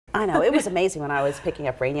I know, it was amazing when I was picking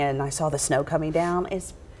up Rainier and I saw the snow coming down.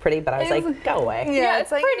 It's pretty, but I was like, go away. Yeah,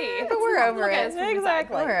 it's like, pretty. But we're over it.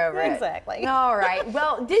 Exactly. We're over it. Exactly. All right.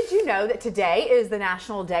 Well, did you know that today is the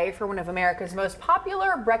National Day for one of America's most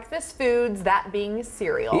popular breakfast foods, that being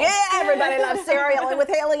cereal? Yeah, everybody loves cereal. And with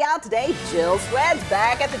Haley out today, Jill Sweat's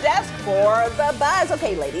back at the desk for the buzz.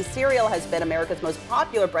 Okay, ladies, cereal has been America's most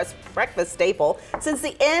popular breakfast staple since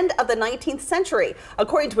the end of the 19th century.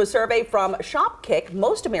 According to a survey from Shopkick,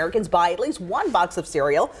 most Americans buy at least one box of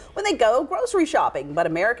cereal when they go grocery shopping. But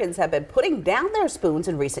Americans have been putting down their spoons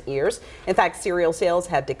in recent years. In fact, cereal sales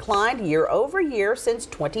have declined year over year since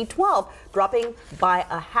 2012, dropping by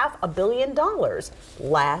 $500 million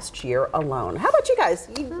last year alone. How about you guys?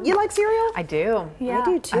 You like cereal? I do. Yeah. I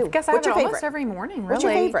do too. I guess I have What's it your almost favorite? every morning, really. What's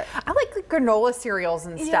your favorite? I like granola cereals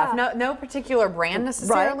and stuff. Yeah. No particular brand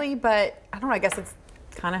necessarily, but I don't know, I guess it's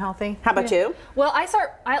kind of healthy. How about you? Well,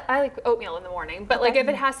 I like oatmeal in the morning, but like if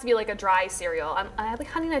it has to be like a dry cereal, I like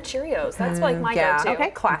Honey Nut Cheerios. That's like my go-to.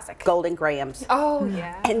 Okay, classic. Golden Grahams. Oh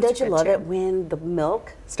yeah. And don't you good love too. it when the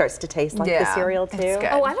milk starts to taste like the cereal too? it's good.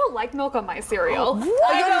 Oh, I don't like milk on my cereal. What?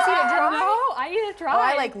 I You just eat it don't. dry? No, I eat it dry. Oh,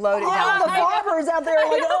 I like loaded Oh, down. the farmers out there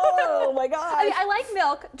are like, oh my gosh. I like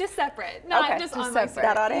milk, just separate, not Okay, just just on my separate.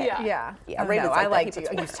 cereal. Not on it? Yeah. Yeah. Yeah, Oh, Raven's no, like I that. like He to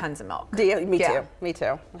puts- use tons of milk. Do you? Me Yeah. too. Me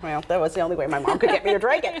too. Well, that was the only way my mom could get me to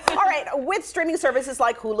drink it. All right, with streaming services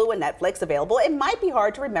like Hulu and Netflix available, it might be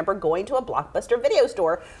hard to remember going to a Blockbuster video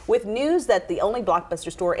store. With news that the only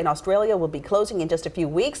Blockbuster store in Australia will be closing in just a few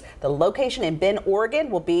weeks, the location in Bend, Oregon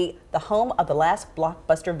will be the home of the last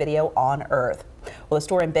Blockbuster video on Earth. Well, the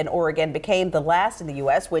store in Bend, Oregon became the last in the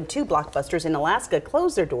U.S. when two Blockbusters in Alaska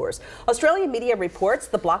closed their doors. Australian media reports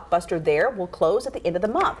the Blockbuster there will close at the end of the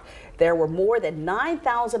month. There were more than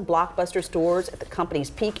 9,000 Blockbuster stores at the company's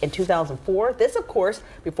peak in 2004. This, of course,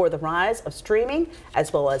 before the rise of streaming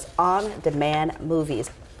as well as on-demand movies.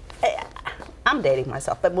 I'm dating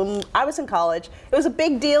myself, but when I was in college, it was a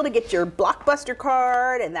big deal to get your Blockbuster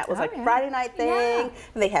card, and that was like Friday night thing. Yeah.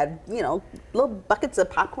 And they had, you know, little buckets of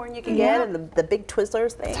popcorn you could get, and the big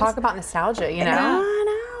Twizzlers things. Talk about nostalgia, you know? I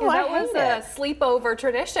know. That I was hate a it. sleepover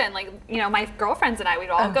tradition. Like, you know, my girlfriends and I, we'd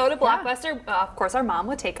all go to Blockbuster. Of course, our mom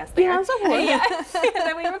would take us there. Yeah, so would. Yeah. And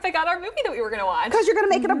then we would pick out our movie that we were going to watch. Because you're going to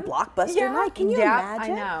make it a Blockbuster night. Can you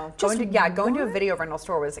imagine? I know. Just Going to a video rental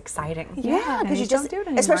store was exciting. Yeah, because you just don't do it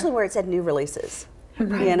anymore. especially where it said new releases. You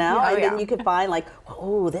know, Yeah. and Oh, then yeah. you could find like,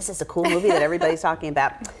 oh, this is a cool movie that everybody's talking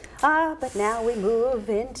about. But now we move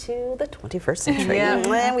into the 21st century,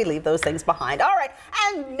 and we leave those things behind. All right,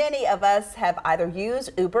 and many of us have either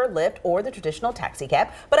used Uber, Lyft, or the traditional taxi cab,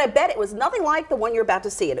 but I bet it was nothing like the one you're about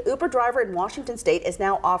to see. An Uber driver in Washington State is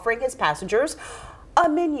now offering his passengers a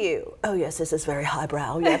menu. Oh yes, this is very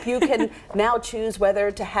highbrow. Yep, you can now choose whether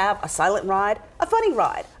to have a silent ride, a funny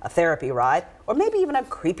ride, a therapy ride, or maybe even a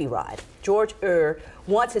creepy ride. George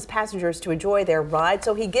wants his passengers to enjoy their ride,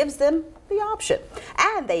 so he gives them the option.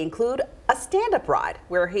 And they include a stand-up ride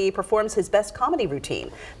where he performs his best comedy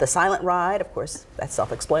routine. The silent ride, of course, that's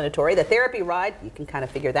self-explanatory. The therapy ride, you can kind of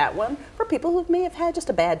figure that one for people who may have had just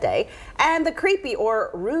a bad day. And the creepy or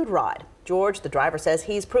rude ride. George, the driver, says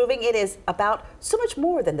he's proving it is about so much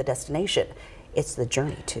more than the destination. It's the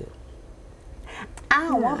journey too. I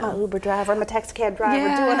don't want my Uber driver, my taxi cab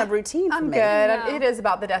driver doing a routine for I'm me. good. No. It is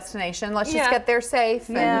about the destination. Let's just Yeah. get there safe.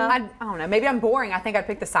 And I don't know. Maybe I'm boring. I think I'd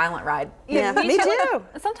pick the silent ride. Yeah, me too.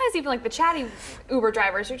 Sometimes even like the chatty Uber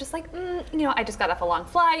drivers, you're just like, you know, I just got off a long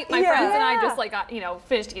flight. My friends and I just like got, you know,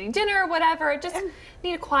 finished eating dinner or whatever. Just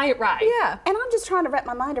need a quiet ride. Yeah. And I'm just trying to wrap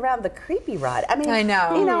my mind around the creepy ride. I mean, I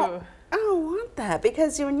know. You know, I don't want that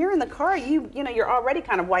because when you're in the car, you know, you're already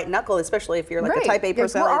kind of white knuckle, especially if you're like a type A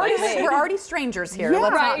personality like me. We're already strangers here. Yeah,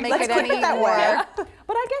 Let's right. not make Let's it keep any it that more. way.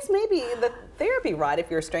 But I guess maybe the therapy ride, if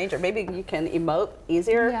you're a stranger, maybe you can emote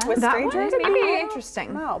easier with That strangers. would be I don't know.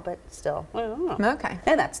 interesting. No, but still. I don't know. Okay.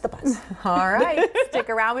 And that's the buzz. All right. Stick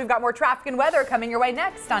around. We've got more traffic and weather coming your way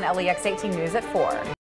next on LEX 18 News at 4.